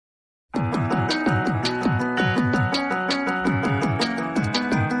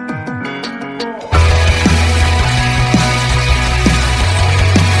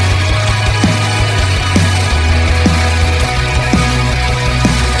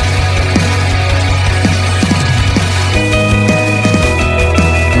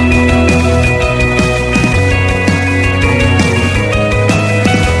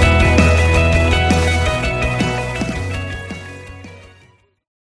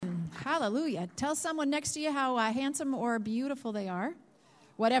Hallelujah. Tell someone next to you how handsome or beautiful they are.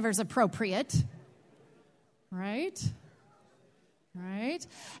 Whatever's appropriate. Right? Right?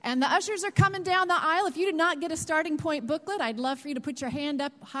 And the ushers are coming down the aisle. If you did not get a starting point booklet, I'd love for you to put your hand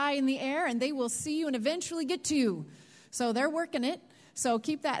up high in the air, and they will see you and eventually get to you. So they're working it. So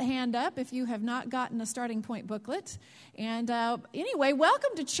keep that hand up if you have not gotten a starting point booklet. And anyway,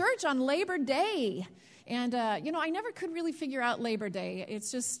 welcome to church on Labor Day. And, I never could really figure out Labor Day.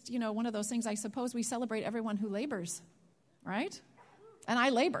 It's just, one of those things. I suppose we celebrate everyone who labors, right? And I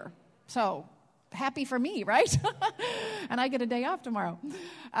labor. So happy for me, right? And I get a day off tomorrow.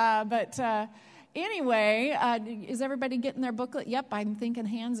 Anyway, is everybody getting their booklet? Yep, I'm thinking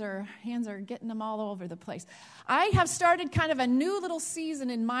hands are getting them all over the place. I have started kind of a new little season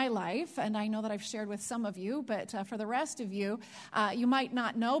in my life, and I know that I've shared with some of you, but for the rest of you, you might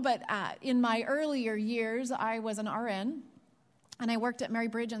not know, but in my earlier years, I was an RN, and I worked at Mary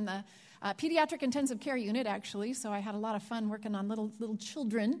Bridge in the pediatric intensive care unit, actually, so I had a lot of fun working on little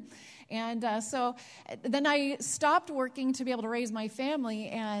children. And so then I stopped working to be able to raise my family,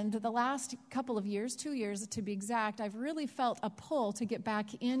 and the last couple of years, 2 years to be exact, I've really felt a pull to get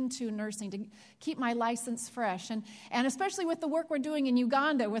back into nursing, to keep my license fresh, and especially with the work we're doing in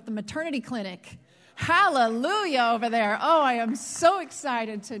Uganda with the maternity clinic. Hallelujah over there. Oh, I am so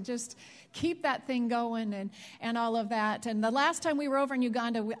excited to just keep that thing going and all of that. And the last time we were over in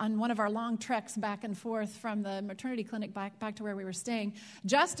Uganda on one of our long treks back and forth from the maternity clinic back to where we were staying,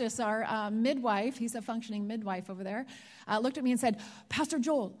 Justice, our midwife, he's a functioning midwife over there, looked at me and said, "Pastor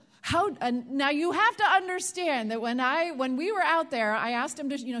Joel, now you have to understand that when we were out there, I asked him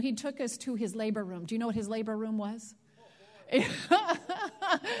to, he took us to his labor room. Do you know what his labor room was?"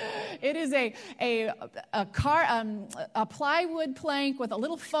 It is a plywood plank with a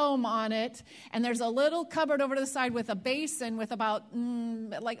little foam on it, and there's a little cupboard over to the side with a basin with about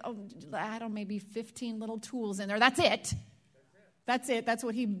maybe 15 little tools in there. That's it. That's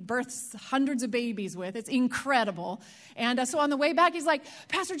what he births hundreds of babies with. It's incredible. And so on the way back, he's like,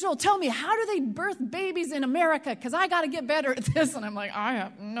 "Pastor Joel, tell me, how do they birth babies in America? Because I got to get better at this." And I'm like, "I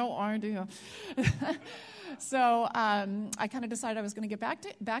have no idea." So I kind of decided I was going to get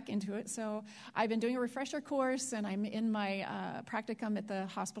back into it. So I've been doing a refresher course, and I'm in my practicum at the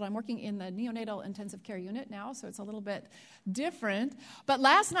hospital. I'm working in the neonatal intensive care unit now, so it's a little bit different. But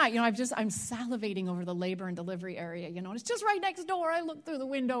last night, I'm salivating over the labor and delivery area, and it's just right next door. I look through the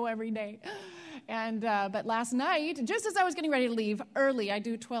window every day. And but last night, just as I was getting ready to leave early, I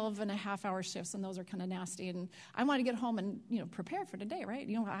do 12-and-a-half-hour shifts, and those are kind of nasty. And I want to get home and prepare for today, right?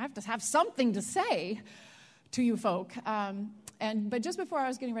 I have to have something to say to you folk. But just before I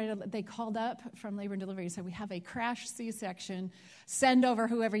was getting ready, they called up from labor and delivery and said, "We have a crash C-section. Send over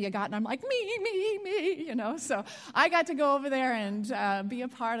whoever you got." And I'm like, me. So I got to go over there and be a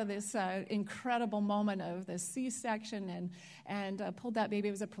part of this incredible moment of the C-section and pulled that baby.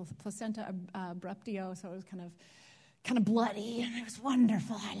 It was a placenta abruptio, so it was kind of bloody, and it was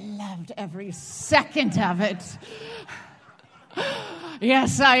wonderful. I loved every second of it.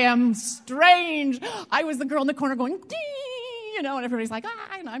 Yes, I am strange. I was the girl in the corner going, "Dee," and everybody's like,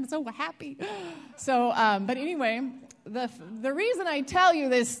 and I'm so happy. So, but anyway, the reason I tell you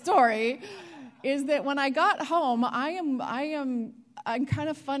this story is that when I got home, I'm kind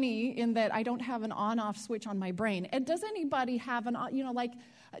of funny in that I don't have an on-off switch on my brain. And does anybody have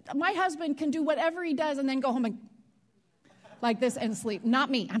my husband can do whatever he does and then go home and like this and sleep.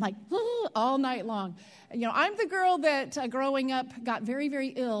 Not me. I'm like, all night long. I'm the girl that growing up got very, very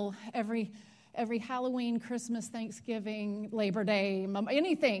ill every Halloween, Christmas, Thanksgiving, Labor Day,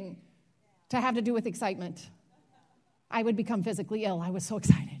 anything to have to do with excitement. I would become physically ill. I was so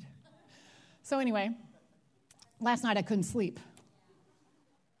excited. So anyway, last night I couldn't sleep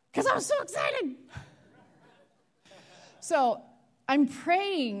because I was so excited. So I'm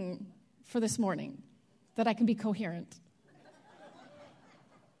praying for this morning that I can be coherent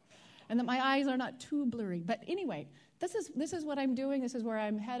and that my eyes are not too blurry. But anyway, this is what I'm doing. This is where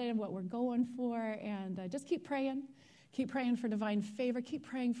I'm headed, what we're going for. And just keep praying. Keep praying for divine favor. Keep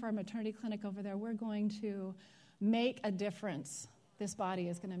praying for our maternity clinic over there. We're going to make a difference. This body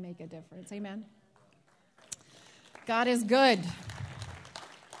is going to make a difference. Amen. God is good.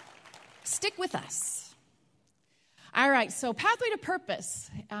 Stick with us. All right, so Pathway to Purpose.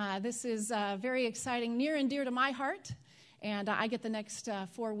 This is very exciting, near and dear to my heart. And I get the next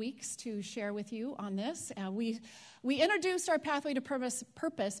 4 weeks to share with you on this. We introduced our Pathway to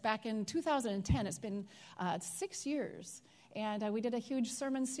Purpose back in 2010. It's been 6 years. And we did a huge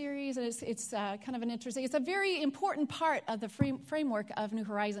sermon series, and it's kind of an interesting, it's a very important part of the framework of New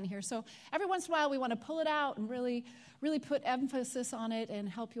Horizon here. So every once in a while, we want to pull it out and really put emphasis on it and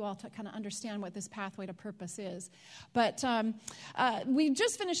help you all to kind of understand what this pathway to purpose is. But we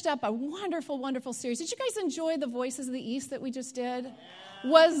just finished up a wonderful, wonderful series. Did you guys enjoy the Voices of the East that we just did?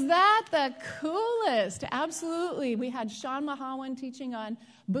 Was that the coolest? Absolutely. We had Sean Mahawan teaching on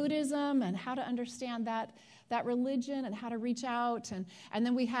Buddhism and how to understand that religion and how to reach out. And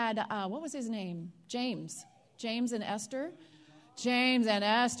then we had, what was his name? James and Esther. James and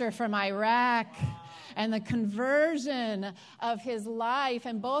Esther from Iraq. And the conversion of his life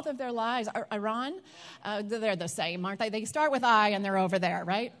and both of their lives. Iran, they're the same, aren't they? They start with I and they're over there,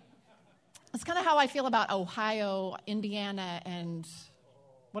 right? It's kind of how I feel about Ohio, Indiana, and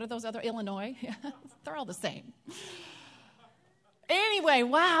what are those other, Illinois? They're all the same. Anyway,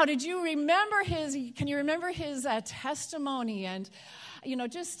 wow, can you remember his testimony? And,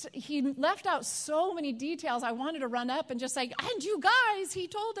 he left out so many details. I wanted to run up and just say, and you guys, he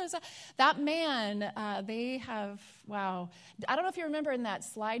told us. That man, they have, wow. I don't know if you remember in that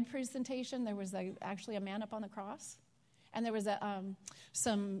slide presentation, there was actually a man up on the cross. And there was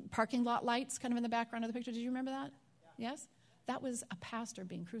some parking lot lights kind of in the background of the picture. Did you remember that? Yeah. Yes? That was a pastor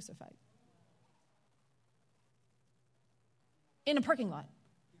being crucified. In a parking lot.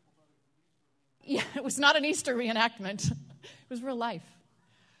 Yeah, it was not an Easter reenactment. It was real life.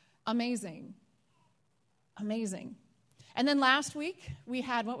 Amazing. Amazing. And then last week, we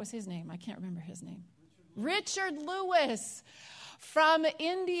had, what was his name? I can't remember his name. Richard Lewis from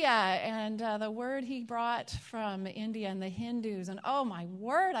India. And the word he brought from India and the Hindus. And oh my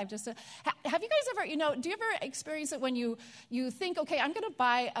word, have you guys ever, do you ever experience it when you think, okay, I'm going to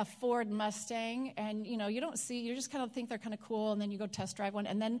buy a Ford Mustang, and you just kind of think they're kind of cool, and then you go test drive one,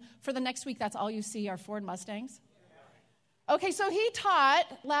 and then for the next week, that's all you see are Ford Mustangs? Okay, so he taught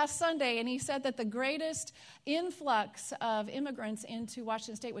last Sunday, and he said that the greatest influx of immigrants into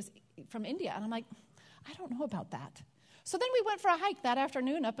Washington State was from India. And I'm like, I don't know about that. So then we went for a hike that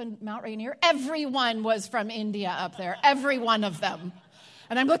afternoon up in Mount Rainier. Everyone was from India up there, every one of them.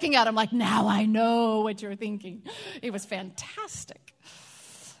 And I'm looking at him like, now I know what you're thinking. It was fantastic.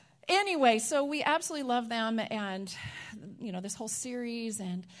 Anyway, so we absolutely love them and, this whole series.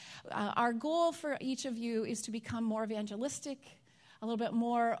 And our goal for each of you is to become more evangelistic, a little bit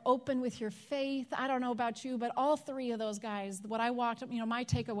more open with your faith. I don't know about you, but all three of those guys, what I walked up, my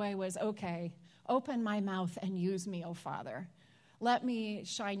takeaway was, okay, open my mouth and use me, oh Father. Let me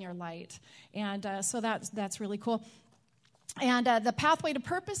shine your light. And so that's really cool. And the pathway to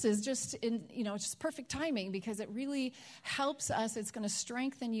purpose is just it's just perfect timing because it really helps us. It's going to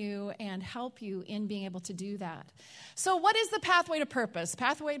strengthen you and help you in being able to do that. So what is the pathway to purpose?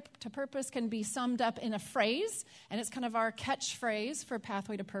 Pathway to purpose can be summed up in a phrase, and it's kind of our catchphrase for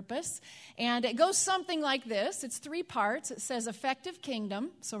pathway to purpose. And it goes something like this. It's 3 parts. It says effective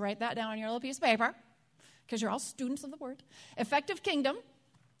kingdom. So write that down on your little piece of paper because you're all students of the word. Effective kingdom.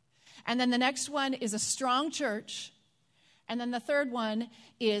 And then the next one is a strong church. And then the third one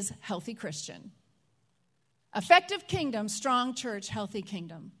is healthy Christian. Effective kingdom, strong church, healthy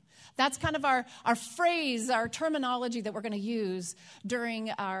kingdom. That's kind of our phrase, our terminology that we're going to use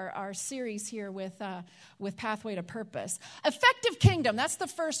during our series here with Pathway to Purpose. Effective kingdom, that's the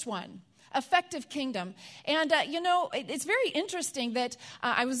first one. Effective kingdom. And, it's very interesting that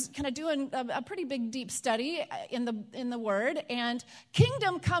I was kind of doing a pretty big, deep study in the Word, and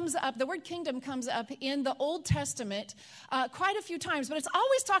kingdom comes up, the word kingdom comes up in the Old Testament quite a few times, but it's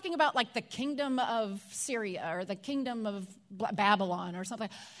always talking about like the kingdom of Syria or the kingdom of Babylon or something.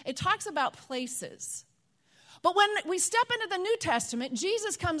 It talks about places. But when we step into the New Testament,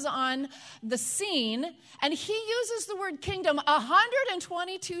 Jesus comes on the scene, and he uses the word kingdom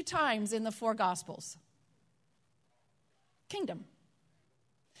 122 times in the 4 Gospels. Kingdom.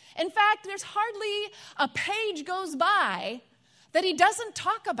 In fact, there's hardly a page goes by that he doesn't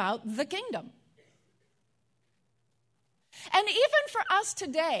talk about the kingdom. And even for us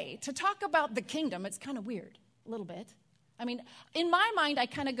today, to talk about the kingdom, it's kind of weird, a little bit. I mean, in my mind, I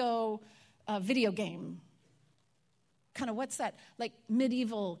kind of go video game. Kind of what's that, like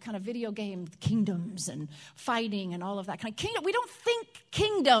medieval kind of video game kingdoms and fighting and all of that kind of kingdom. We don't think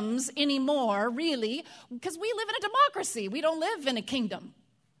kingdoms anymore, really, because we live in a democracy. We don't live in a kingdom.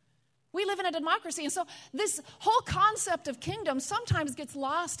 We live in a democracy. And so this whole concept of kingdom sometimes gets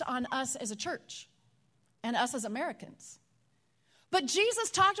lost on us as a church and us as Americans. But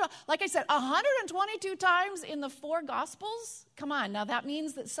Jesus talked about, like I said, 122 times in the 4 Gospels. Come on, now that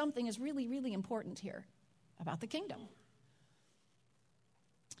means that something is really, really important here about the kingdom.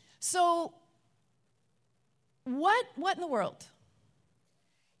 So What in the world?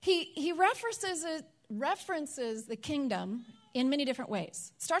 He references the kingdom in many different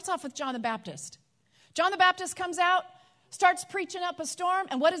ways. Starts off with John the Baptist. John the Baptist comes out, starts preaching up a storm,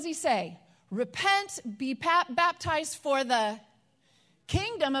 and what does he say? Repent, be baptized, for the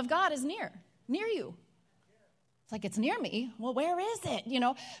kingdom of God is near you. It's like, it's near me. Well, where is it?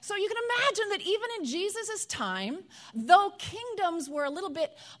 So you can imagine that even in Jesus' time, though kingdoms were a little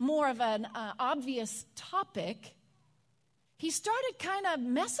bit more of an obvious topic, he started kind of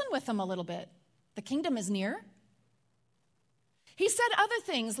messing with them a little bit. The kingdom is near. He said other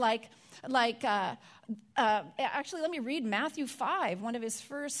things actually, let me read Matthew 5, one of his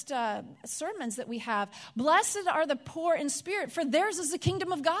first sermons that we have. Blessed are the poor in spirit, for theirs is the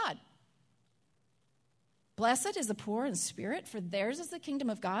kingdom of God. Blessed is the poor in spirit, for theirs is the kingdom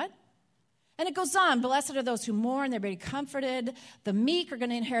of God. And it goes on. Blessed are those who mourn, they're being comforted. The meek are going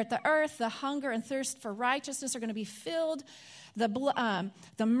to inherit the earth. The hunger and thirst for righteousness are going to be filled. The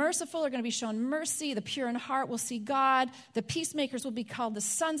merciful are going to be shown mercy. The pure in heart will see God. The peacemakers will be called the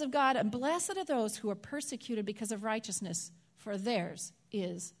sons of God. And blessed are those who are persecuted because of righteousness, for theirs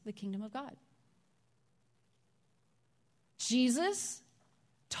is the kingdom of God. Jesus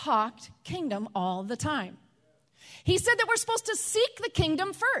talked kingdom all the time. He said that we're supposed to seek the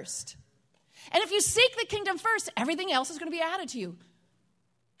kingdom first. And if you seek the kingdom first, everything else is going to be added to you.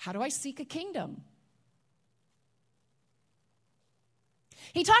 How do I seek a kingdom?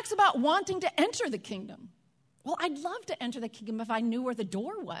 He talks about wanting to enter the kingdom. Well, I'd love to enter the kingdom if I knew where the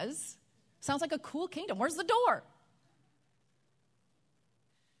door was. Sounds like a cool kingdom. Where's the door?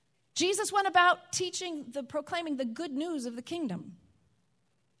 Jesus went about proclaiming the good news of the kingdom.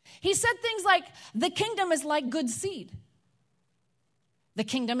 He said things like, the kingdom is like good seed. The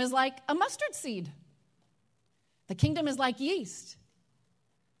kingdom is like a mustard seed. The kingdom is like yeast.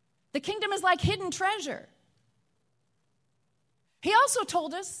 The kingdom is like hidden treasure. He also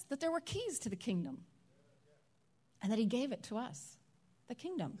told us that there were keys to the kingdom and that he gave it to us, the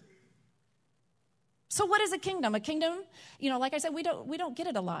kingdom. So what is a kingdom? A kingdom, like I said, we don't get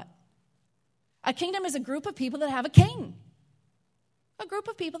it a lot. A kingdom is a group of people that have a king. A group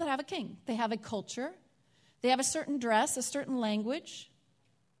of people that have a king. They have a culture. They have a certain dress, a certain language.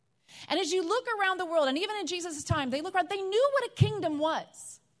 And as you look around the world, and even in Jesus' time, they look around, they knew what a kingdom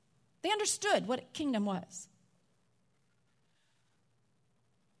was. They understood what a kingdom was.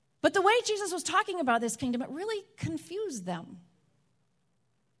 But the way Jesus was talking about this kingdom, it really confused them.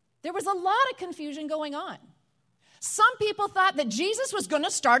 There was a lot of confusion going on. Some people thought that Jesus was going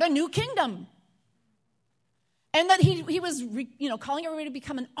to start a new kingdom. And that he was, calling everybody to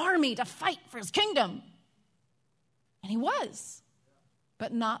become an army to fight for his kingdom. And he was,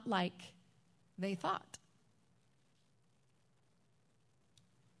 but not like they thought.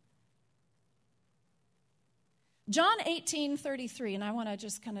 John 18:33, and I want to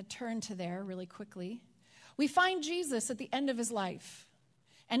just kind of turn to there really quickly. We find Jesus at the end of his life,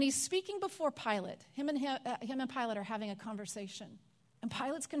 and he's speaking before Pilate. Him and Pilate are having a conversation, and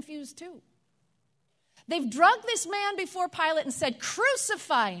Pilate's confused too. They've drugged this man before Pilate and said,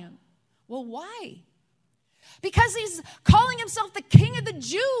 crucify him. Well, why? Because he's calling himself the King of the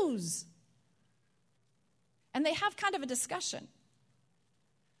Jews. And they have kind of a discussion.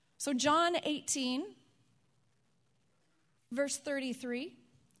 So John 18, verse 33.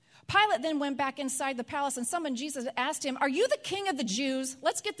 Pilate then went back inside the palace and summoned Jesus and asked him, are you the King of the Jews?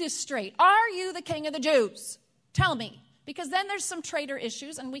 Let's get this straight. Are you the King of the Jews? Tell me. Because then there's some traitor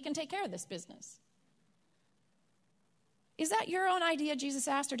issues and we can take care of this business. Is that your own idea, Jesus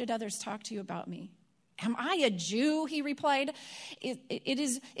asked, or did others talk to you about me? Am I a Jew? He replied.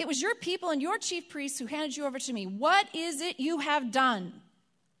 It was your people and your chief priests who handed you over to me. What is it you have done?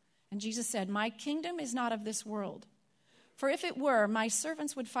 And Jesus said, my kingdom is not of this world. For if it were, my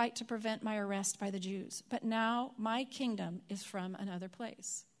servants would fight to prevent my arrest by the Jews. But now my kingdom is from another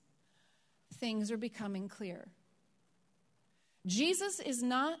place. Things are becoming clear. Jesus is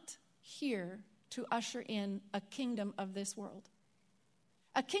not here to usher in a kingdom of this world,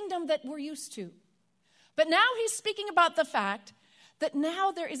 a kingdom that we're used to. But now he's speaking about the fact that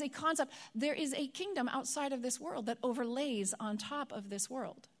now there is a concept, there is a kingdom outside of this world that overlays on top of this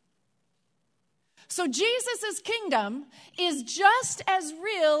world. So Jesus' kingdom is just as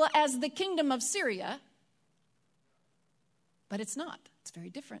real as the kingdom of Syria, but it's not. It's very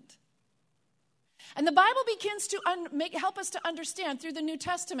different. And the Bible begins to help us to understand through the New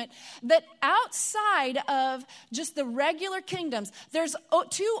Testament that outside of just the regular kingdoms, there's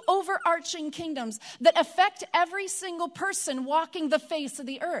two overarching kingdoms that affect every single person walking the face of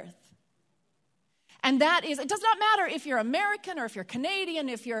the earth. And that is, it does not matter if you're American or if you're Canadian,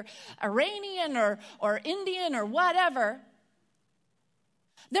 if you're Iranian or Indian or whatever.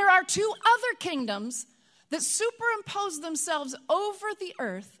 There are two other kingdoms that superimpose themselves over the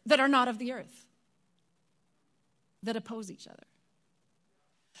earth that are not of the earth, that oppose each other.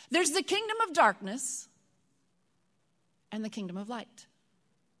 There's the kingdom of darkness and the kingdom of light.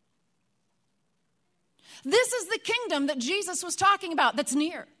 This is the kingdom that Jesus was talking about that's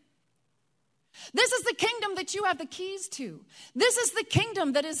near. This is the kingdom that you have the keys to. This is the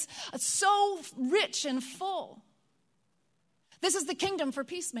kingdom that is so rich and full. This is the kingdom for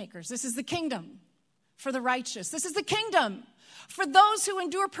peacemakers. This is the kingdom for the righteous. This is the kingdom for those who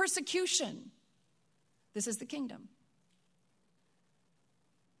endure persecution. This is the kingdom.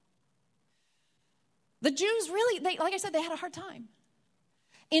 The Jews really, like I said, they had a hard time.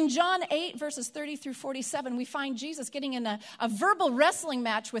 In John 8, verses 30 through 47, we find Jesus getting in a verbal wrestling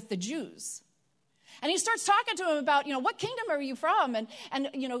match with the Jews. And he starts talking to him about, what kingdom are you from? And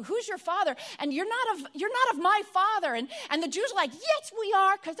who's your father? And you're not of my father. And the Jews are like, yes, we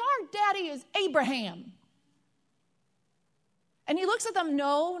are, because our daddy is Abraham. And he looks at them,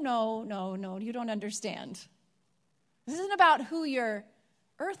 no, you don't understand. This isn't about who your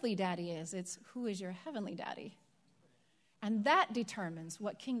earthly daddy is. It's who is your heavenly daddy. And that determines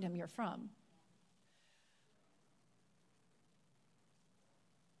what kingdom you're from.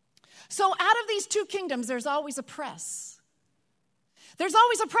 So out of these two kingdoms, there's always a press. There's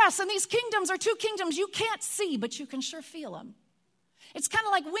always a press, and these kingdoms are two kingdoms you can't see, but you can sure feel them. It's kind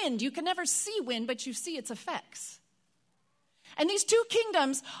of like wind. You can never see wind, but you see its effects. And these two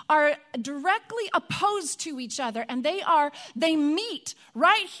kingdoms are directly opposed to each other, and they meet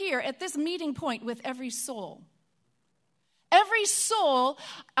right here at this meeting point with every soul. Every soul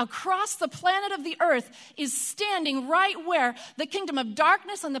across the planet of the earth is standing right where the kingdom of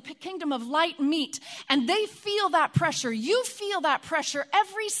darkness and the kingdom of light meet. And they feel that pressure. You feel that pressure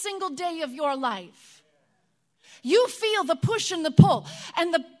every single day of your life. You feel the push and the pull.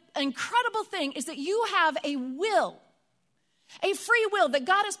 And the incredible thing is that you have a will, a free will that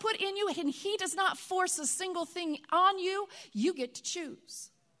God has put in you, and he does not force a single thing on you. You get to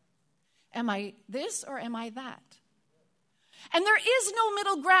choose. Am I this or am I that? And there is no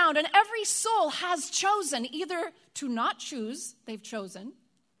middle ground, and every soul has chosen either to not choose, they've chosen,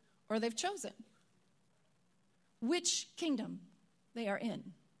 or they've chosen which kingdom they are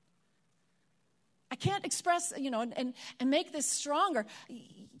in. I can't express, and make this stronger.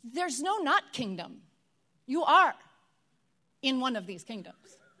 There's no not kingdom. You are in one of these kingdoms.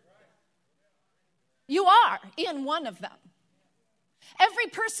 You are in one of them. Every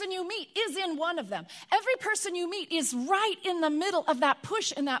person you meet is in one of them. Every person you meet is right in the middle of that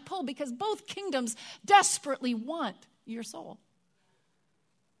push and that pull, because both kingdoms desperately want your soul.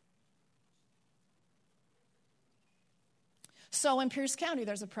 So in Pierce County,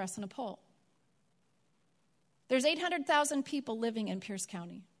 there's a press and a pull. There's 800,000 people living in Pierce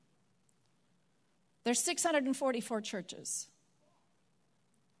County. There's 644 churches.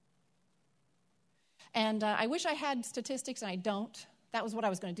 And I wish I had statistics, and I don't. That was what I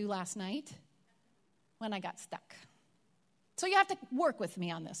was going to do last night when I got stuck. So you have to work with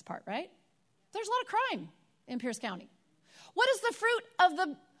me on this part, right? There's a lot of crime in Pierce County. What is the fruit of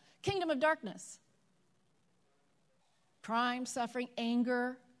the kingdom of darkness? Crime, suffering,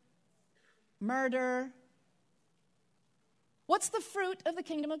 anger, murder. What's the fruit of the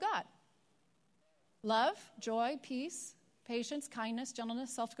kingdom of God? Love, joy, peace, patience, kindness,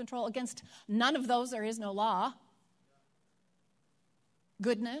 gentleness, self-control. Against none of those there is no law.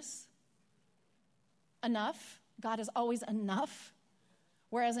 Goodness. Enough. God is always enough.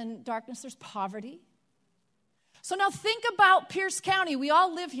 Whereas in darkness there's poverty. So now think about Pierce County. We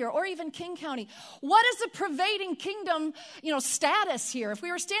all live here, or even King County. What is the pervading kingdom, status here? If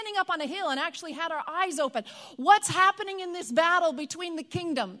we were standing up on a hill and actually had our eyes open, what's happening in this battle between the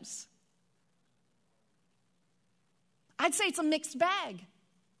kingdoms? I'd say it's a mixed bag.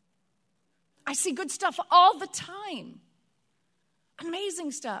 I see good stuff all the time.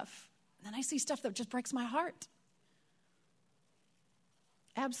 Amazing stuff. And then I see stuff that just breaks my heart.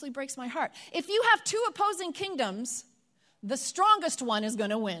 Absolutely breaks my heart. If you have two opposing kingdoms, the strongest one is going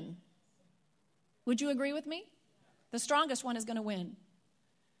to win. Would you agree with me? The strongest one is going to win.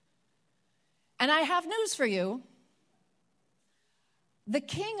 And I have news for you. The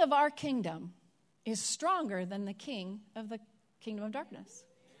king of our kingdom is stronger than the king of the kingdom of darkness.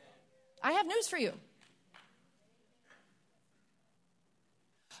 I have news for you.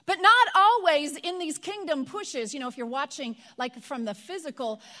 But not always in these kingdom pushes, if you're watching like from the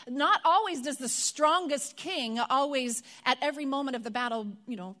physical, not always does the strongest king always at every moment of the battle,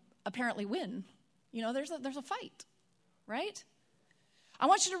 apparently win. There's a fight, right? I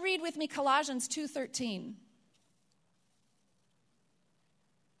want you to read with me Colossians 2:13.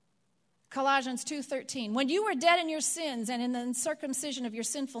 Colossians 2:13. When you were dead in your sins and in the uncircumcision of your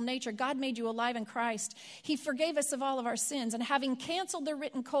sinful nature, God made you alive in Christ. He forgave us of all of our sins, and having canceled the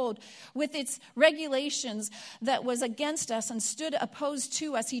written code with its regulations that was against us and stood opposed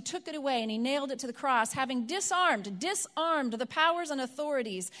to us, he took it away and he nailed it to the cross. Having disarmed the powers and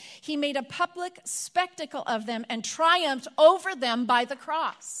authorities, he made a public spectacle of them and triumphed over them by the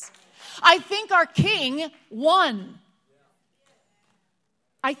cross. I think our King won.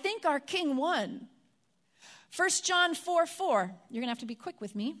 I think our King won. 1 John 4:4. You're going to have to be quick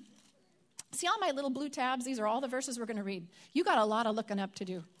with me. See all my little blue tabs? These are all the verses we're going to read. You got a lot of looking up to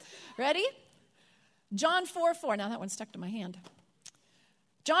do. Ready? John 4:4. Now that one stuck to my hand.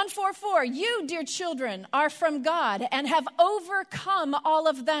 John 4:4. You, dear children, are from God and have overcome all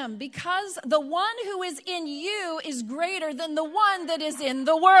of them, because the one who is in you is greater than the one that is in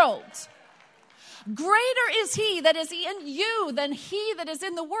the world. Greater is he that is in you than he that is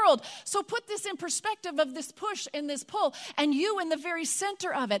in the world. So put this in perspective of this push and this pull, and you in the very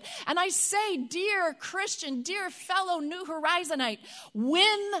center of it. And I say, dear Christian, dear fellow New Horizonite,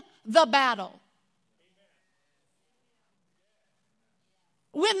 win the battle.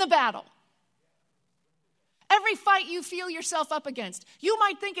 Win the battle. Every fight you feel yourself up against, you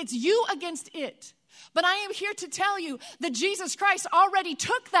might think it's you against it. But I am here to tell you that Jesus Christ already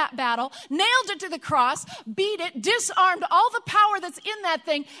took that battle, nailed it to the cross, beat it, disarmed all the power that's in that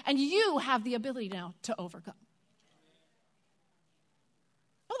thing, and you have the ability now to overcome.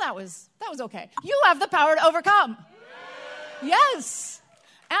 Oh, that was okay. You have the power to overcome. Yes,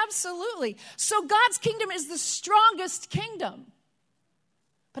 absolutely. So God's kingdom is the strongest kingdom,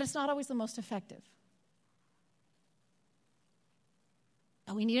 but it's not always the most effective.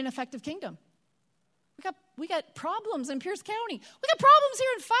 But we need an effective kingdom. We got problems in Pierce County. We got problems here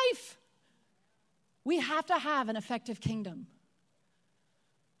in Fife. We have to have an effective kingdom.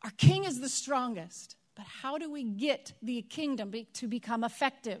 Our king is the strongest. But how do we get the kingdom to become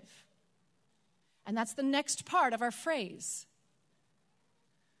effective? And that's the next part of our phrase.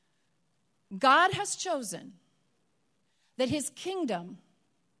 God has chosen that his kingdom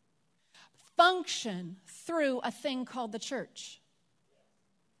function through a thing called the church.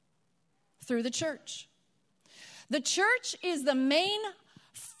 Through the church. The church is the main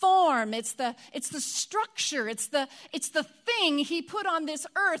form. It's the structure. It's the thing he put on this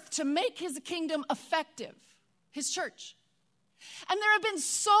earth to make his kingdom effective. His church. And there have been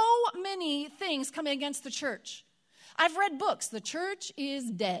so many things coming against the church. I've read books. The church is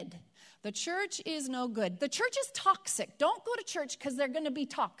dead. The church is no good. The church is toxic. Don't go to church because they're going to be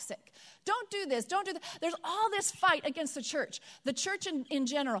toxic. Don't do this. Don't do that. There's all this fight against the church in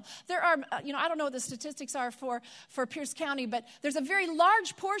general. There are, I don't know what the statistics are for Pierce County, but there's a very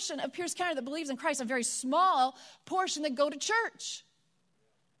large portion of Pierce County that believes in Christ, a very small portion that go to church.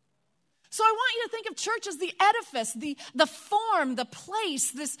 So I want you to think of church as the edifice, the form, the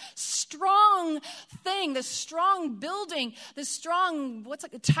place, this strong thing, this strong building, this strong,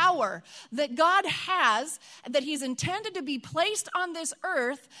 tower that God has, that he's intended to be placed on this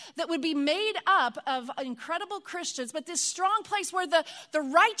earth, that would be made up of incredible Christians, but this strong place where the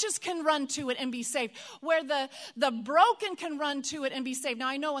righteous can run to it and be saved, where the broken can run to it and be saved. Now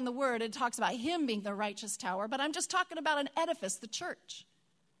I know in the Word it talks about him being the righteous tower, but I'm just talking about an edifice, the church.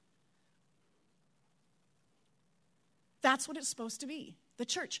 That's what it's supposed to be. The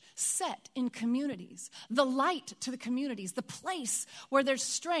church set in communities, the light to the communities, the place where there's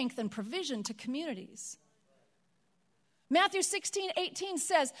strength and provision to communities. Matthew 16:18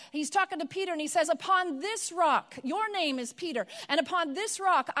 says, he's talking to Peter and he says, upon this rock, your name is Peter, and upon this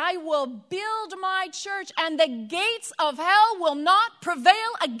rock I will build my church, and the gates of hell will not prevail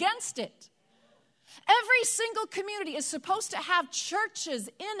against it. Every single community is supposed to have churches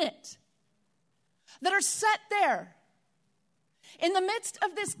in it that are set there in the midst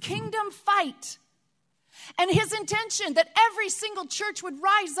of this kingdom fight. And his intention that every single church would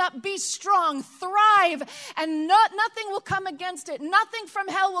rise up, be strong, thrive, and nothing will come against it. Nothing from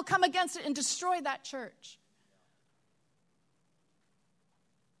hell will come against it and destroy that church.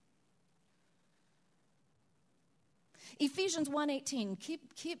 Ephesians 1:18.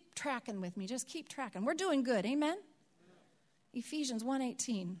 Keep tracking with me. Just keep tracking. We're doing good. Amen? Ephesians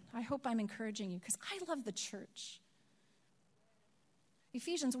 1:18. I hope I'm encouraging you because I love the church.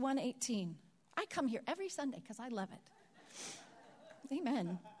 Ephesians 1:18. I come here every Sunday because I love it.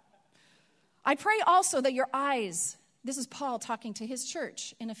 Amen. I pray also that your eyes, this is Paul talking to his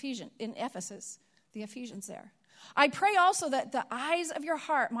church in Ephesus, the Ephesians there. I pray also that the eyes of your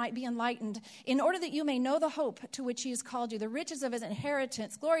heart might be enlightened, in order that you may know the hope to which he has called you, the riches of his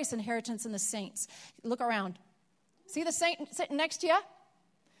inheritance, glorious inheritance in the saints. Look around. See the saint sitting next to you?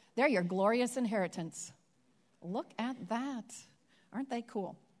 They're your glorious inheritance. Look at that. Aren't they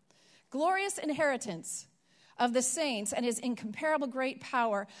cool? Glorious inheritance of the saints and his incomparable great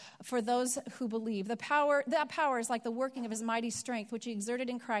power for those who believe. That power is like the working of his mighty strength, which he exerted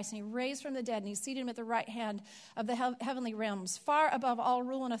in Christ, and he raised from the dead, and he seated him at the right hand of the heavenly realms, far above all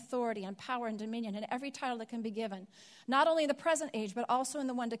rule and authority and power and dominion and every title that can be given, not only in the present age, but also in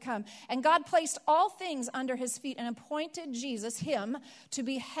the one to come. And God placed all things under his feet and appointed Jesus, him, to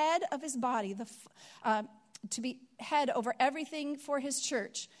be head of his body, to be head over everything for his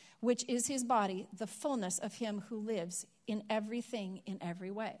church, which is his body, the fullness of him who lives in everything in every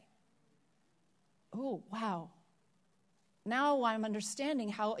way. Oh, wow. Now I'm understanding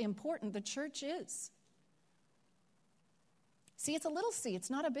how important the church is. See, it's a little c, it's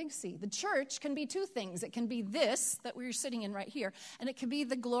not a big C. The church can be two things. It can be this that we're sitting in right here, and it can be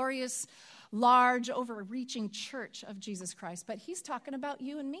the glorious, large, overreaching church of Jesus Christ. But he's talking about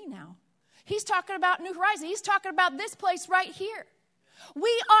you and me now. He's talking about New Horizon. He's talking about this place right here.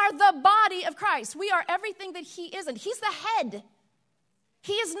 We are the body of Christ. We are everything that he isn't. He's the head.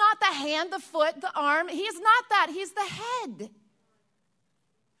 He is not the hand, the foot, the arm. He is not that. He's the head.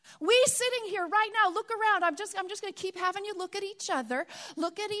 We sitting here right now, look around. I'm just going to keep having you look at each other.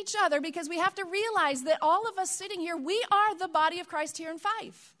 Look at each other, because we have to realize that all of us sitting here, we are the body of Christ here in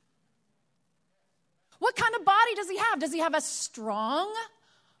Fife. What kind of body does he have? Does he have a strong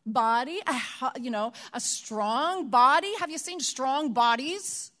body, a strong body? Have you seen strong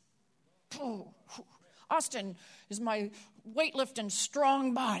bodies? Oh, Austin is my weightlifting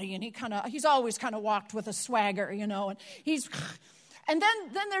strong body, and he's always kind of walked with a swagger, and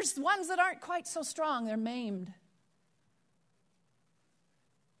then there's ones that aren't quite so strong. They're maimed.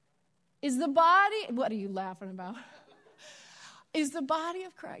 Is the body, what are you laughing about? Is the body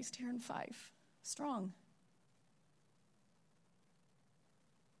of Christ here in Fife strong?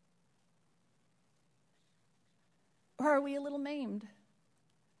 Or are we a little maimed?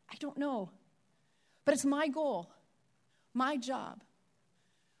 I don't know. But it's my goal, my job,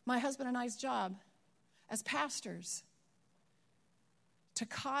 my husband and I's job as pastors to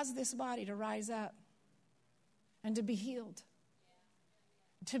cause this body to rise up and to be healed.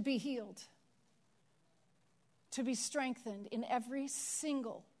 To be healed. To be strengthened in every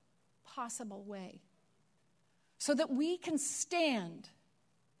single possible way. So that we can stand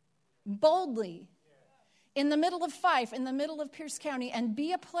boldly in the middle of Fife, in the middle of Pierce County, and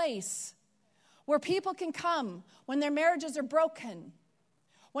be a place where people can come when their marriages are broken,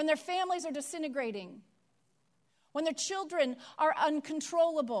 when their families are disintegrating, when their children are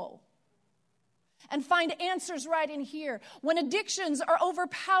uncontrollable, and find answers right in here. When addictions are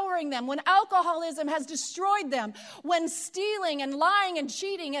overpowering them, when alcoholism has destroyed them, when stealing and lying and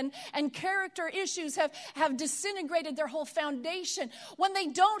cheating and character issues have disintegrated their whole foundation, when they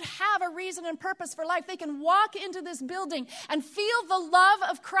don't have a reason and purpose for life, they can walk into this building and feel the love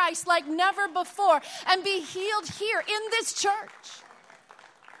of Christ like never before and be healed here in this church.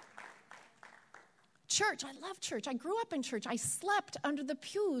 Church, I love church. I grew up in church. I slept under the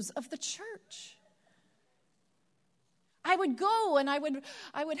pews of the church. I would go and I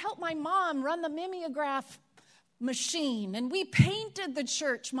would help my mom run the mimeograph machine, and we painted the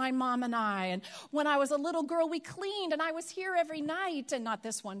church, my mom and I. And when I was a little girl, we cleaned, and I was here every night. And not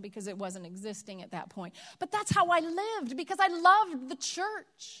this one because it wasn't existing at that point. But that's how I lived, because I loved the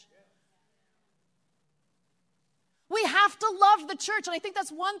church. We have to love the church. And I think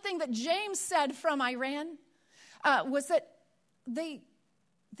that's one thing that James said from Iran, was that they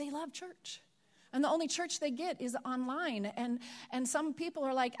love church. And the only church they get is online. And some people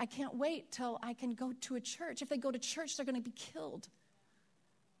are like, I can't wait till I can go to a church. If they go to church, they're going to be killed.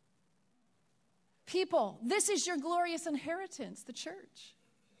 People, this is your glorious inheritance, the church.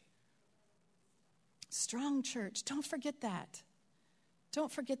 Strong church. Don't forget that.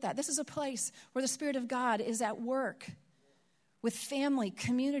 Don't forget that. This is a place where the Spirit of God is at work with family,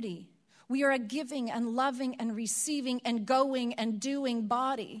 community. We are a giving and loving and receiving and going and doing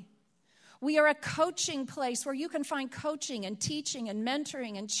body. We are a coaching place where you can find coaching and teaching and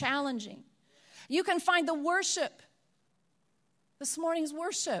mentoring and challenging. You can find the worship, this morning's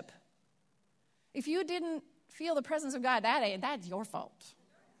worship. If you didn't feel the presence of God, that's your fault.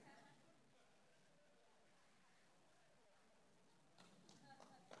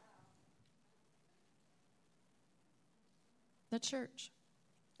 The church.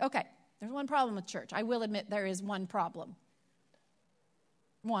 Okay, there's one problem with church. I will admit there is one problem.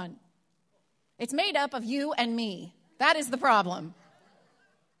 One. It's made up of you and me. That is the problem.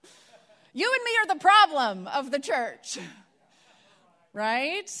 You and me are the problem of the church.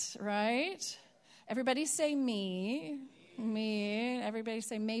 Right? Right? Everybody say me. Me. Everybody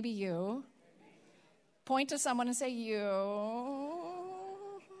say maybe you. Point to someone and say you.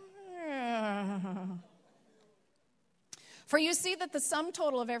 For you see that the sum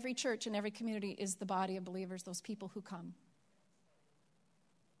total of every church and every community is the body of believers, those people who come.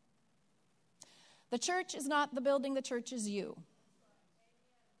 The church is not the building, the church is you.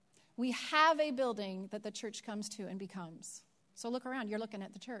 We have a building that the church comes to and becomes. So look around, you're looking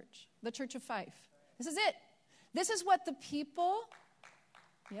at the Church of Fife. This is it. This is what the people,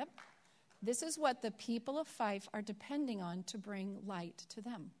 this is what the people of Fife are depending on to bring light to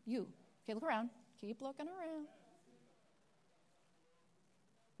them. You. Okay, look around. Keep looking around.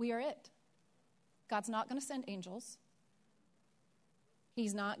 We are it. God's not going to send angels.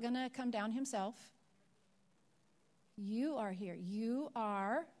 He's not going to come down himself. You are here. You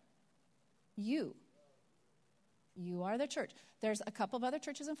are you. You are the church. There's a couple of other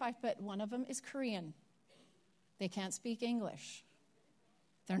churches in Fife, but one of them is Korean. They can't speak English.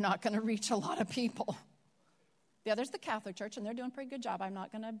 They're not going to reach a lot of people. The other's the Catholic Church, and they're doing a pretty good job. I'm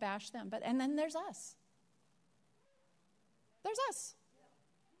not going to bash them. And then there's us. There's us.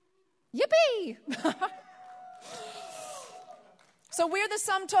 Yippee! So we're the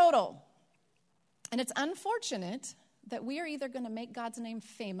sum total. And it's unfortunate that we are either going to make God's name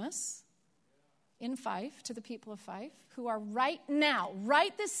famous in Fife to the people of Fife, who are right now,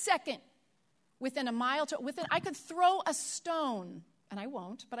 right this second, within a mile to, I could throw a stone, and I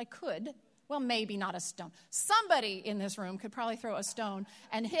won't, but I could. Well, maybe not a stone. Somebody in this room could probably throw a stone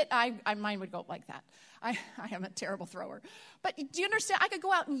and hit, mine would go like that. I am a terrible thrower. But do you understand? I could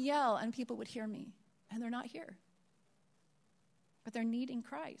go out and yell and people would hear me, and they're not here. But they're needing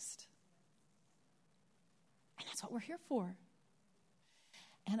Christ. And that's what we're here for.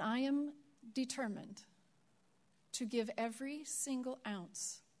 And I am determined to give every single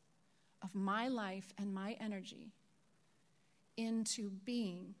ounce of my life and my energy into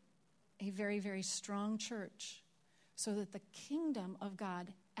being a very, very strong church so that the kingdom of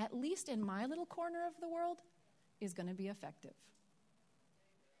God, at least in my little corner of the world, is going to be effective.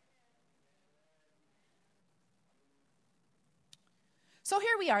 So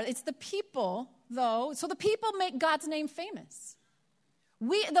here we are. It's the people, though. So the people make God's name famous.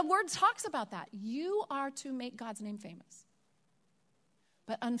 The word talks about that. You are to make God's name famous.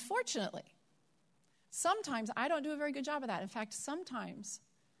 But unfortunately, sometimes I don't do a very good job of that. In fact, sometimes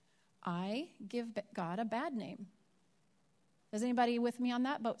I give God a bad name. Is anybody with me on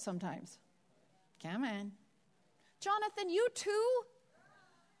that boat sometimes? Come on. Jonathan, you too?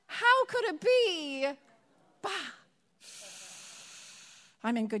 How could it be? Bah.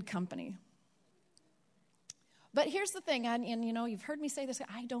 I'm in good company. But here's the thing, and you know, you've heard me say this,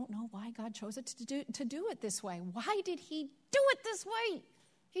 I don't know why God chose it to do it this way. Why did he do it this way?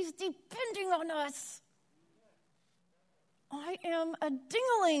 He's depending on us. I am a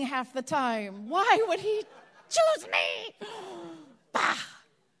dingling half the time. Why would he choose me? Bah!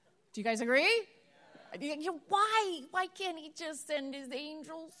 Do you guys agree? Why? Why can't he just send his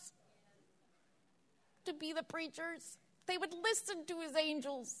angels to be the preachers? They would listen to his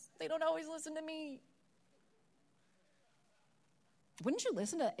angels. They don't always listen to me. Wouldn't you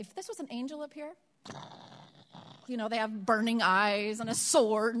listen to, if this was an angel up here? You know, they have burning eyes and a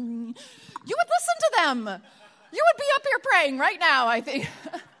sword. You would listen to them. You would be up here praying right now, I think.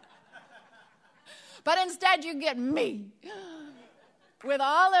 But instead you get me with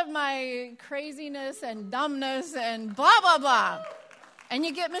all of my craziness and dumbness and blah, blah, blah. And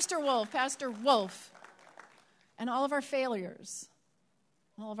you get Mr. Wolf, Pastor Wolf, and all of our failures,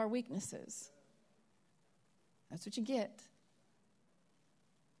 all of our weaknesses. That's what you get.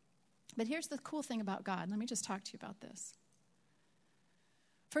 But here's the cool thing about God. Let me just talk to you about this.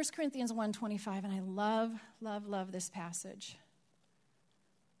 1 Corinthians 1:25, and I love, love, love this passage.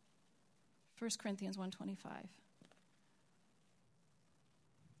 1 Corinthians 1:25.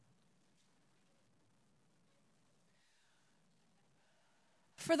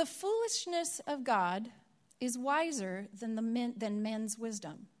 For the foolishness of God is wiser than men's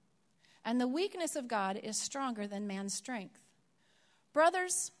wisdom, and the weakness of God is stronger than man's strength.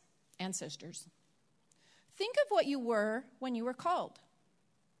 Brothers and sisters, think of what you were when you were called.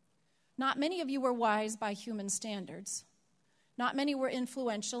 Not many of you were wise by human standards. Not many were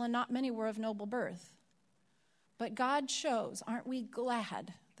influential, and not many were of noble birth. But God chose, aren't we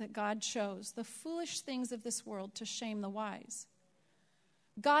glad that God chose the foolish things of this world to shame the wise?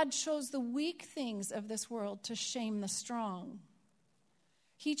 God chose the weak things of this world to shame the strong.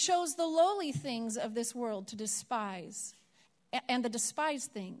 He chose the lowly things of this world to despise, and the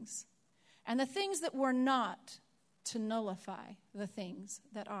despised things, and the things that were not to nullify the things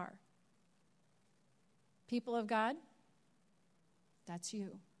that are. People of God, that's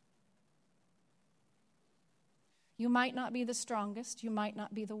you. You might not be the strongest. You might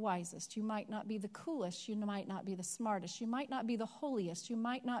not be the wisest. You might not be the coolest. You might not be the smartest. You might not be the holiest. You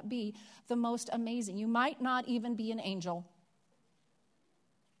might not be the most amazing. You might not even be an angel.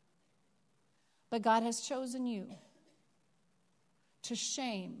 But God has chosen you to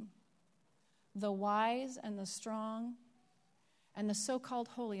shame the wise and the strong and the so-called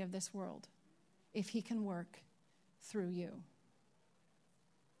holy of this world if he can work through you.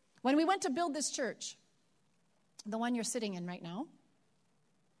 When we went to build this church, the one you're sitting in right now,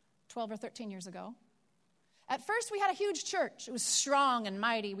 12 or 13 years ago, at first we had a huge church. It was strong and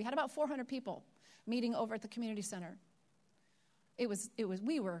mighty. We had about 400 people meeting over at the community center. We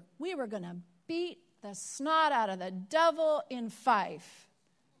were going to beat the snot out of the devil in Fife.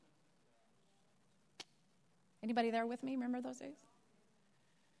 Anybody there with me? Remember those days?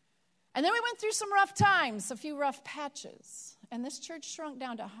 And then we went through some rough times, a few rough patches. And this church shrunk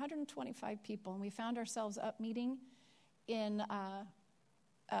down to 125 people. And we found ourselves up meeting in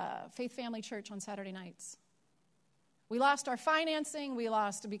Faith Family Church on Saturday nights. We lost our financing. We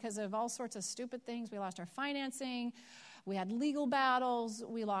lost, because of all sorts of stupid things, we lost our financing. We had legal battles.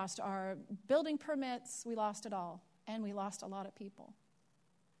 We lost our building permits. We lost it all. And we lost a lot of people.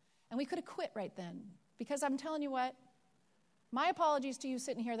 And we could have quit right then. Because I'm telling you what, my apologies to you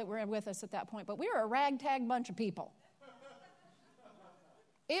sitting here that were with us at that point, but we were a ragtag bunch of people.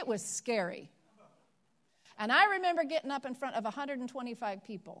 It was scary. And I remember getting up in front of 125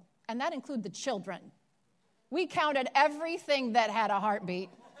 people, and that included the children. We counted everything that had a heartbeat.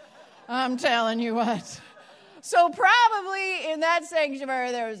 I'm telling you what. So probably in that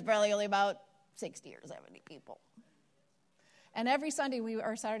sanctuary, there was probably only about 60 or 70 people. And every Sunday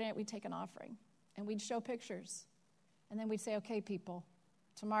or Saturday night, we'd take an offering, and we'd show pictures. And then we'd say, okay, people,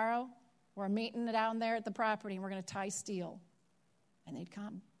 tomorrow we're meeting down there at the property, and we're going to tie steel. And they'd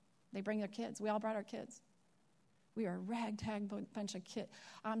come. They'd bring their kids. We all brought our kids. We were a ragtag bunch of kids.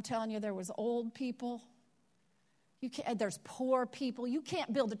 I'm telling you, there was old people. There's poor people. You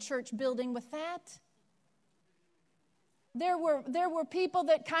can't build a church building with that. There were people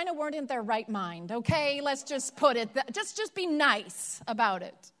that kind of weren't in their right mind, okay? Let's just put it, just be nice about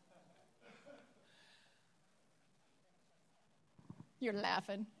it. You're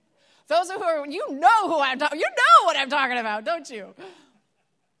laughing. Those who are, you know what I'm talking about, don't you?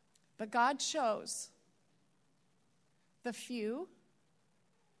 But God chose the few,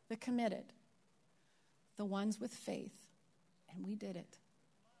 the committed, the ones with faith, and we did it.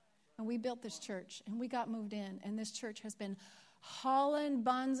 And we built this church, and we got moved in, and this church has been hauling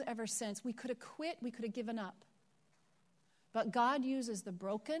buns ever since. We could have quit, we could have given up. But God uses the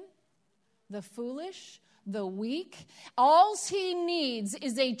broken, the foolish, the weak. All he needs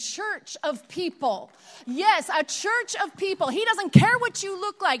is a church of people. Yes, a church of people. He doesn't care what you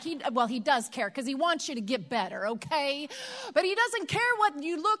look like. He does care because he wants you to get better, okay? But he doesn't care what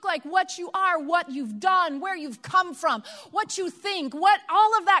you look like, what you are, what you've done, where you've come from, what you think,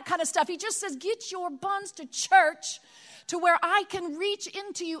 all of that kind of stuff. He just says, get your buns to church, to where I can reach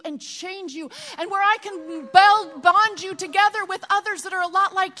into you and change you, and where I can bond you together with others that are a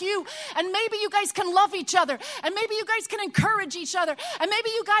lot like you, and maybe you guys can love each other, and maybe you guys can encourage each other, and maybe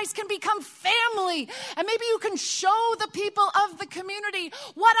you guys can become family, and maybe you can show the people of the community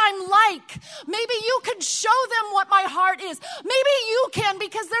what I'm like. Maybe you can show them what my heart is. Maybe you can,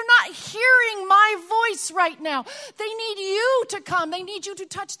 because they're not hearing my voice right now. They need you to come. They need you to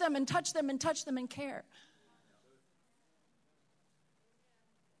touch them and touch them and touch them and care.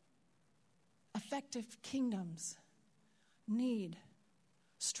 Effective kingdoms need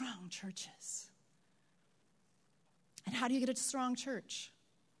strong churches. And how do you get a strong church?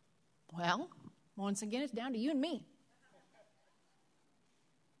 Well, once again, it's down to you and me.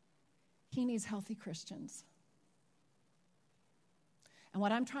 He needs healthy Christians. And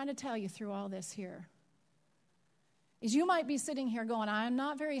what I'm trying to tell you through all this here is you might be sitting here going, I'm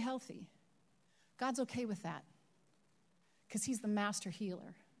not very healthy. God's okay with that because he's the master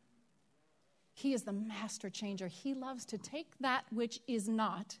healer. He is the master changer. He loves to take that which is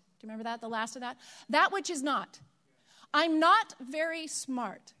not. Do you remember that, the last of that? That which is not. I'm not very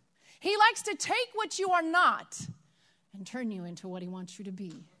smart. He likes to take what you are not and turn you into what he wants you to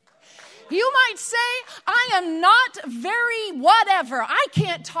be. You might say, I am not very whatever. I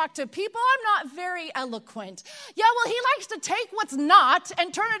can't talk to people. I'm not very eloquent. Yeah, well, he likes to take what's not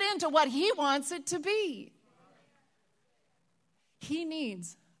and turn it into what he wants it to be. He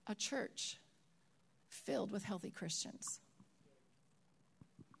needs a church filled with healthy Christians.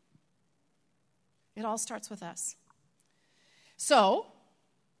 It all starts with us. So,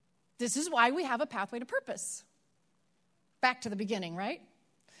 this is why we have a pathway to purpose. Back to the beginning, right?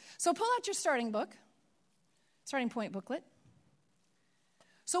 So pull out your starting point booklet.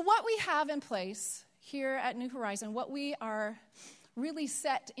 So what we have in place here at New Horizon, what we are really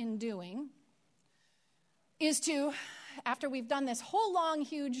set in doing is to, after we've done this whole long,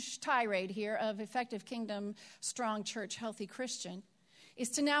 huge tirade here of effective kingdom, strong church, healthy Christian, is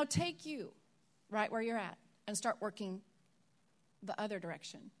to now take you right where you're at and start working the other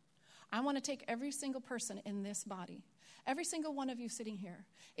direction. I want to take every single person in this body, every single one of you sitting here.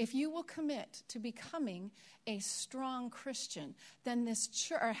 If you will commit to becoming a strong Christian, then this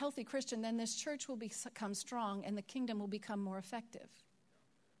church, or a healthy Christian, then this church will become strong and the kingdom will become more effective.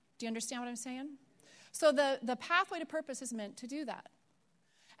 Do you understand what I'm saying? So the pathway to purpose is meant to do that.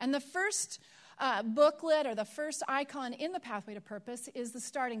 And the first booklet or the first icon in the pathway to purpose is the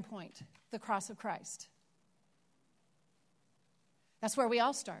starting point, the cross of Christ. That's where we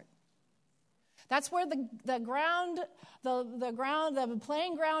all start. That's where the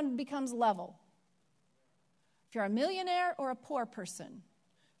playing ground becomes level. If you're a millionaire or a poor person,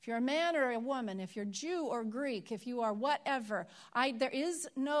 if you're a man or a woman, if you're Jew or Greek, if you are whatever, there is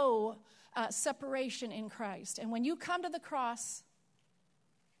no separation in Christ. And when you come to the cross,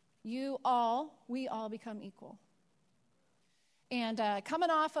 we all become equal. And coming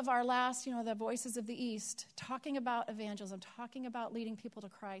off of our last, the Voices of the East, talking about evangelism, talking about leading people to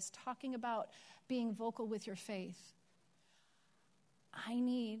Christ, talking about being vocal with your faith, I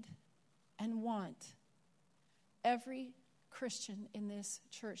need and want every Christian in this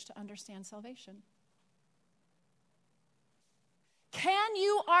church to understand salvation. Can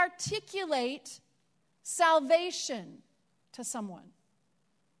you articulate salvation to someone?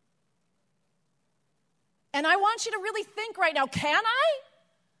 And I want you to really think right now, can I?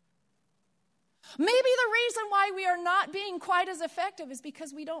 Maybe the reason why we are not being quite as effective is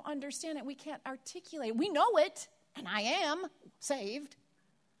because we don't understand it. We can't articulate it. We know it, and I am saved.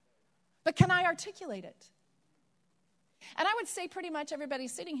 But can I articulate it? And I would say pretty much everybody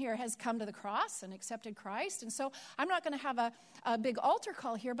sitting here has come to the cross and accepted Christ. And so I'm not going to have a big altar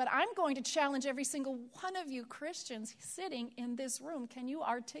call here, but I'm going to challenge every single one of you Christians sitting in this room. Can you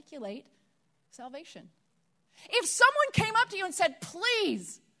articulate salvation? If someone came up to you and said,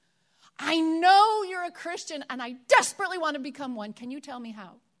 please, I know you're a Christian and I desperately want to become one, can you tell me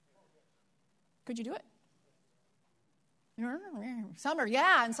how? Could you do it? Some are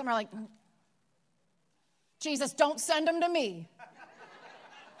yeah, and some are like, Jesus, don't send them to me.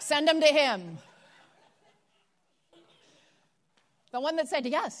 Send them to him. The one that said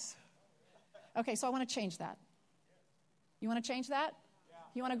yes. Okay, so I want to change that. You want to change that?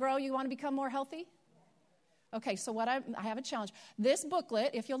 You want to grow? You want to become more healthy? Okay, so I have a challenge. This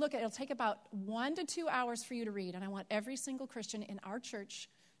booklet, if you'll look at it, it'll take about 1 to 2 hours for you to read, and I want every single Christian in our church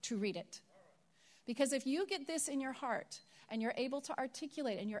to read it. Because if you get this in your heart, and you're able to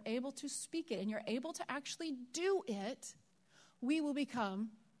articulate, and you're able to speak it, and you're able to actually do it, you will become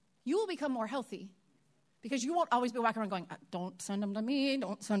more healthy. Because you won't always be walking around going, don't send them to me,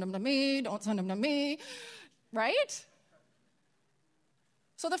 don't send them to me, don't send them to me, right?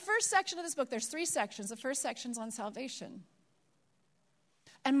 So the first section of this book, there's 3 sections. The first section's on salvation.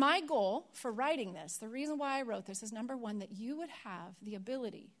 And my goal for writing this, the reason why I wrote this is, number one, that you would have the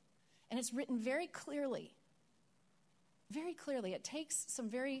ability, and it's written very clearly. Very clearly. It takes some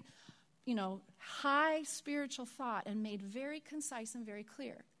very, high spiritual thought and made very concise and very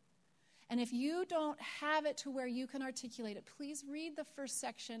clear. And if you don't have it to where you can articulate it, please read the first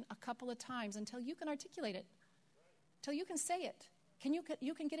section a couple of times until you can articulate it, until you can say it.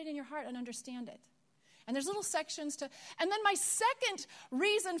 You can get it in your heart and understand it. And there's little sections to... And then my second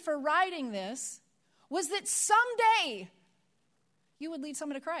reason for writing this was that someday you would lead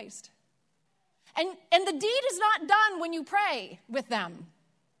someone to Christ. And the deed is not done when you pray with them.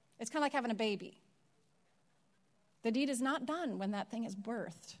 It's kind of like having a baby. The deed is not done when that thing is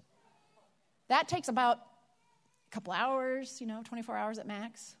birthed. That takes about a couple hours, 24 hours at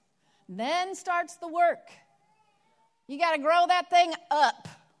max. Then starts the work. You got to grow that thing up.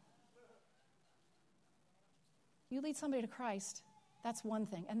 You lead somebody to Christ, that's one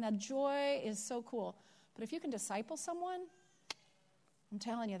thing. And the joy is so cool. But if you can disciple someone, I'm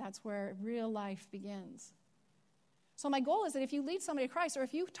telling you, that's where real life begins. So my goal is that if you lead somebody to Christ, or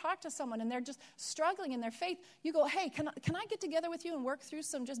if you talk to someone and they're just struggling in their faith, you go, hey, can I get together with you and work through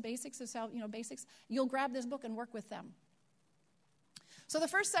some just basics of basics? You'll grab this book and work with them. So the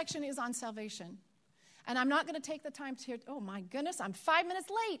first section is on salvation. And I'm not going to take the time to, oh my goodness, I'm 5 minutes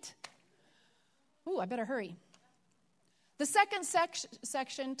late. Ooh, I better hurry. The second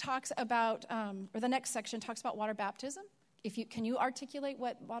section talks about, or the next section talks about water baptism. Can you articulate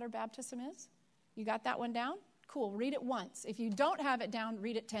what water baptism is? You got that one down? Cool, read it once. If you don't have it down,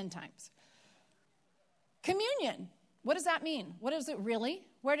 read it 10 times. Communion, what does that mean? What is it really?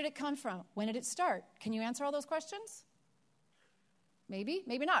 Where did it come from? When did it start? Can you answer all those questions? Maybe,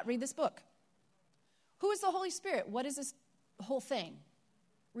 maybe not. Read this book. Who is the Holy Spirit? What is this whole thing?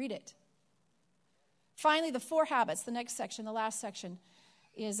 Read it. Finally, the 4 habits, the next section, the last section,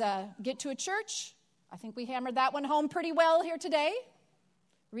 is get to a church. I think we hammered that one home pretty well here today.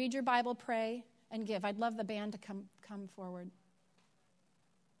 Read your Bible, pray, and give. I'd love the band to come forward.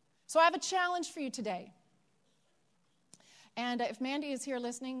 So I have a challenge for you today. And if Mandy is here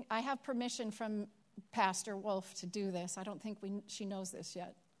listening, I have permission from Pastor Wolf to do this. I don't think she knows this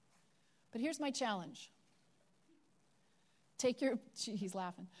yet. But here's my challenge. He's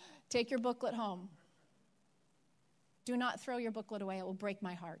laughing. Take your booklet home. Do not throw your booklet away. It will break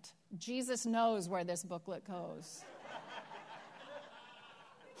my heart. Jesus knows where this booklet goes.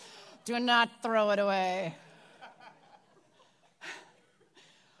 Do not throw it away.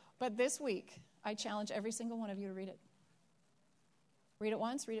 But this week, I challenge every single one of you to read it. Read it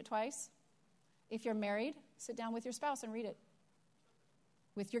once, read it twice. If you're married, sit down with your spouse and read it.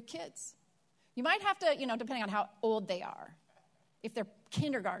 With your kids. You might have to, depending on how old they are. If they're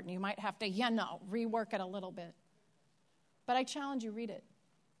kindergarten, you might have to, rework it a little bit. But I challenge you, read it.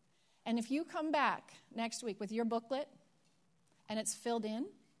 And if you come back next week with your booklet and it's filled in,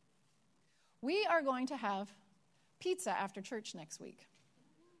 we are going to have pizza after church next week.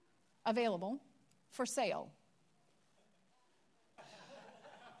 Available for sale.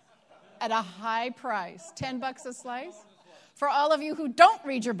 At a high price, $10 a slice. For all of you who don't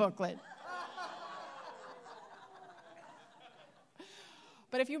read your booklet.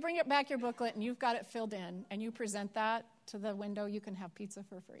 But if you bring back your booklet and you've got it filled in and you present that to the window, you can have pizza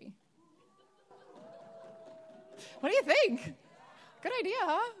for free. What do you think? Good idea,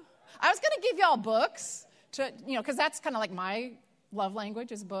 huh? I was going to give y'all books to, because that's kind of like my love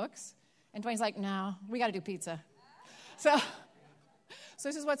language is books. And Dwayne's like, no, we got to do pizza. So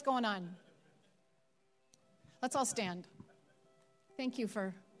this is what's going on. Let's all stand. Thank you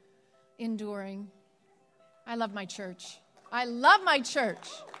for enduring. I love my church. I love my church.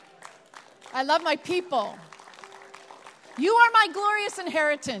 I love my people. You are my glorious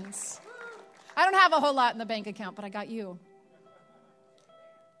inheritance. I don't have a whole lot in the bank account, but I got you.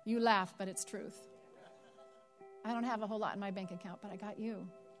 You laugh, but it's truth. I don't have a whole lot in my bank account, but I got you.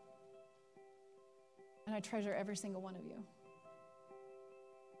 And I treasure every single one of you.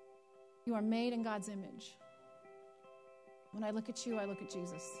 You are made in God's image. When I look at you, I look at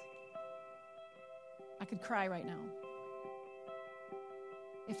Jesus. I could cry right now.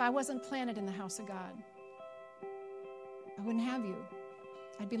 If I wasn't planted in the house of God, I wouldn't have you.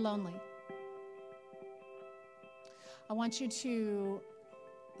 I'd be lonely. I want you to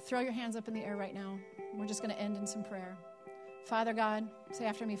throw your hands up in the air right now. We're just going to end in some prayer. Father God, say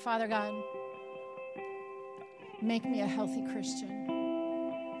after me, Father God, make me a healthy Christian.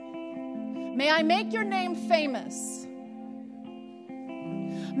 May I make your name famous.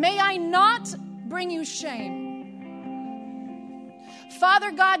 May I not bring you shame.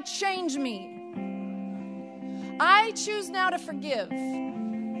 Father God, change me. I choose now to forgive.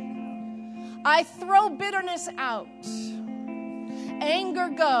 I throw bitterness out. Anger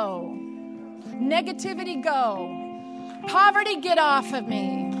go. Negativity go. Poverty get off of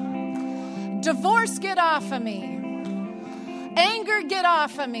me. Divorce get off of me. Anger get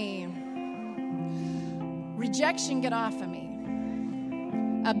off of me. Rejection get off of me.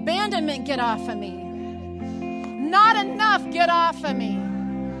 Abandonment get off of me. Not enough get off of me.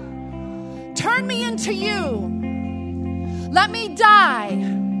 Turn me into you. Let me die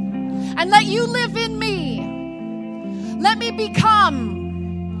and let you live in me. Let me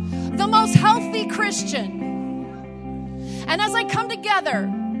become the most healthy Christian. And as I come together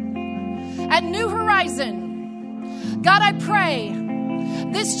at New Horizon, God, I pray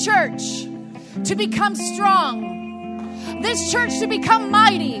this church to become strong, this church to become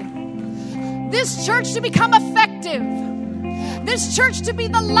mighty, this church to become effective, this church to be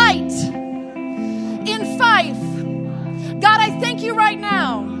the light in Fife. God, I thank you right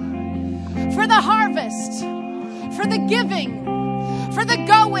now for the harvest, for the giving, for the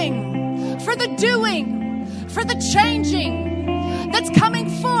going, for the doing, for the changing that's coming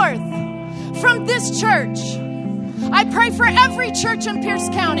forth from this church. I pray for every church in Pierce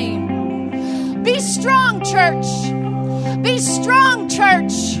County. Be strong, church. Be strong,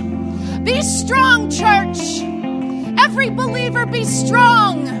 church. Be strong, church. Every believer be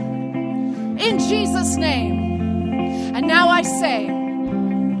strong in Jesus' name. And now I say,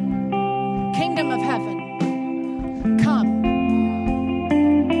 Kingdom of Heaven, come.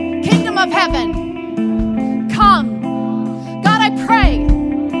 Kingdom of Heaven, come. God, I pray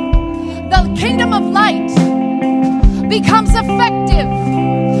the kingdom of light becomes effective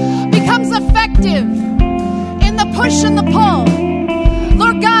in the push and the pull.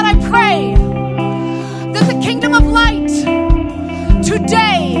 Lord God, I pray that the kingdom of light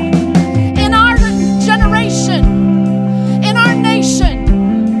today in our generation, in our nation,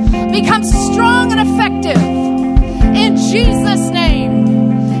 becomes strong and effective in Jesus' name,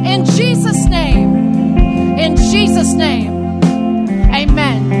 in Jesus' name, in Jesus' name.